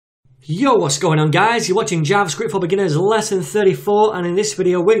Yo, what's going on guys? You're watching JavaScript for Beginners lesson 34, and in this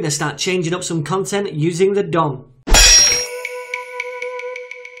video we're going to start changing up some content using the DOM.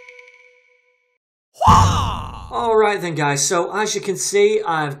 Alright then guys, so as you can see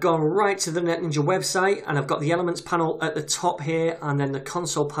I've gone right to the NetNinja website and I've got the elements panel at the top here and then the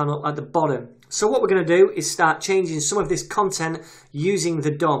console panel at the bottom. So what we're going to do is start changing some of this content using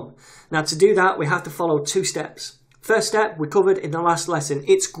the DOM. Now to do that we have to follow two steps. First step we covered in the last lesson,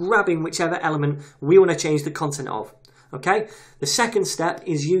 it's grabbing whichever element we want to change the content of. Okay, the second step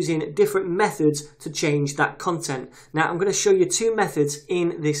is using different methods to change that content. Now I'm going to show you two methods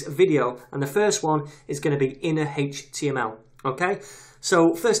in this video, and the first one is going to be innerHTML. Okay,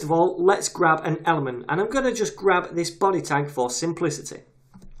 so first of all let's grab an element, and I'm going to just grab this body tag for simplicity.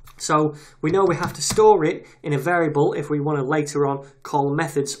 So we know we have to store it in a variable if we want to later on call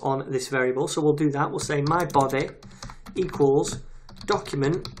methods on this variable. So we'll do that. We'll say my body equals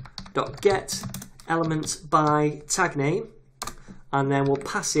document.get elements by tag name, and then we'll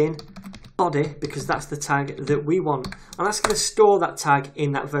pass in body because that's the tag that we want, and that's going to store that tag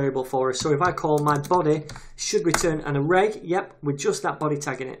in that variable for us. So if I call my body, should return an array, yep, with just that body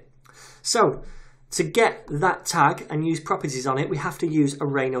tag in it. So to get that tag and use properties on it, we have to use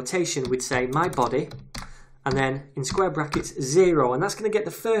array notation. We'd say my body and then in square brackets 0, and that's going to get the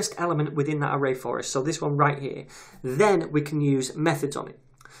first element within that array for us, so this one right here. Then we can use methods on it.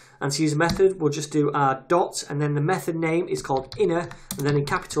 And to use a method, we'll just do our dot, and then the method name is called inner, and then in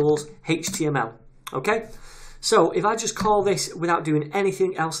capitals, HTML. Okay? So if I just call this without doing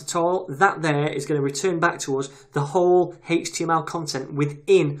anything else at all, that there is going to return back to us the whole HTML content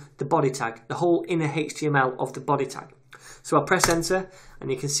within the body tag, the whole inner HTML of the body tag. So I'll press enter, and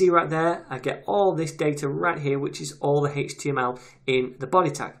you can see right there, I get all this data right here, which is all the HTML in the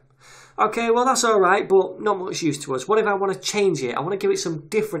body tag. Okay, well that's alright, but not much use to us. What if I want to change it? I want to give it some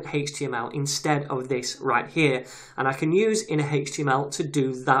different HTML instead of this right here. And I can use innerHTML to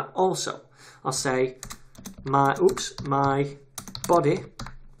do that also. I'll say my body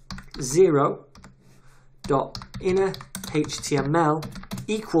 0.innerHTML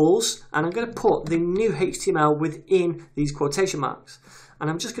equals, and I'm going to put the new HTML within these quotation marks. And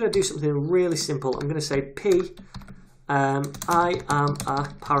I'm just going to do something really simple. I'm going to say P I am a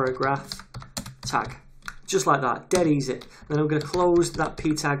paragraph tag, just like that, dead easy. Then I'm going to close that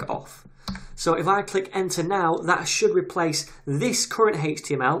P tag off. So if I click enter now, that should replace this current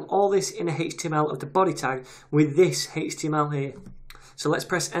HTML, all this inner HTML of the body tag, with this HTML here. So let's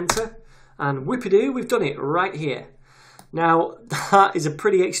press enter, and whoopie-doo, we've done it right here. Now that is a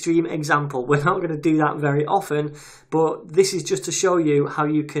pretty extreme example. We're not going to do that very often, but this is just to show you how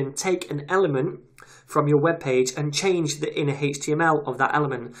you can take an element from your web page and change the inner HTML of that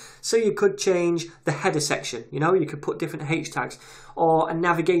element. So you could change the header section, you know, you could put different H tags, or a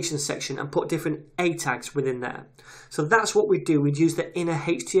navigation section and put different A tags within there. So that's what we'd do. We'd use the inner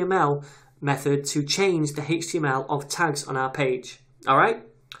HTML method to change the HTML of tags on our page. All right,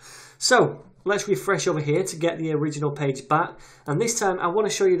 so let's refresh over here to get the original page back, and this time I want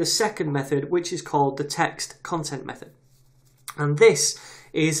to show you the second method, which is called the textContent method. And this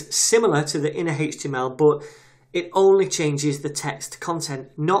is similar to the inner HTML, but it only changes the text content,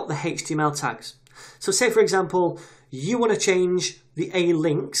 not the HTML tags. So say for example, you want to change the A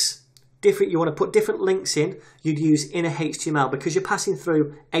links, you want to put different links in, you'd use inner HTML because you're passing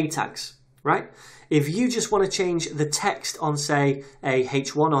through A tags, right? If you just want to change the text on say a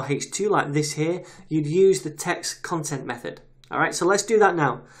H1 or H2 like this here, you'd use the textContent method. All right, so let's do that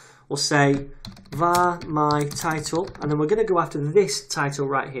now. We'll say var my title, and then we're going to go after this title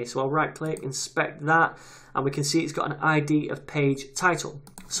right here. So I'll right click, inspect that, and we can see it's got an ID of page title.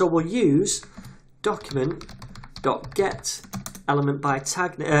 So we'll use document.get element by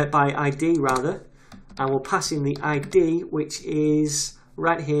tag by ID rather, and we'll pass in the ID, which is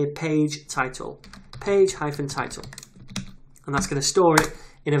right here, page title, page-title, and that's going to store it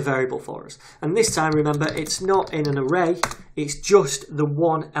in a variable for us. And this time, remember, it's not in an array, it's just the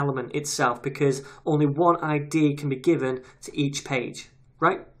one element itself, because only one ID can be given to each page,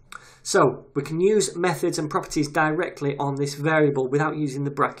 right? So we can use methods and properties directly on this variable without using the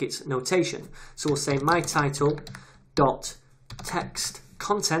brackets notation. So we'll say my title dot text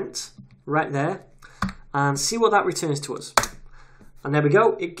content right there, and see what that returns to us. And there we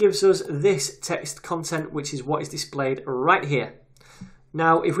go, it gives us this text content, which is what is displayed right here.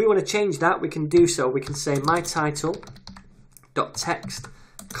 Now, if we want to change that, we can do so. We can say my title.text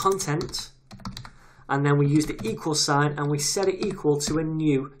content, and then we use the equal sign and we set it equal to a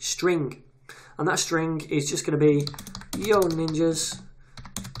new string. And that string is just going to be, yo ninjas,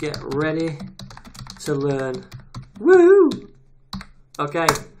 get ready to learn. Woo! Okay,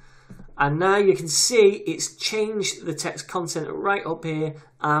 And now you can see it's changed the text content right up here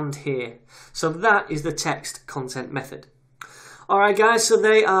and here. So that is the text content method. Alright guys, so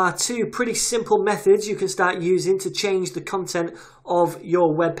they are two pretty simple methods you can start using to change the content of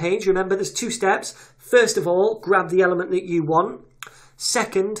your web page. Remember, there's two steps. First of all, grab the element that you want.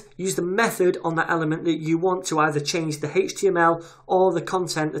 Second, use the method on that element that you want to either change the HTML or the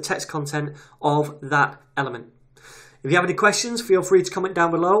content, the text content of that element. If you have any questions, feel free to comment down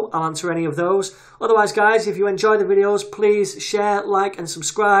below. I'll answer any of those. Otherwise, guys, if you enjoy the videos, please share, like, and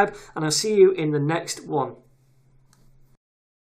subscribe, and I'll see you in the next one.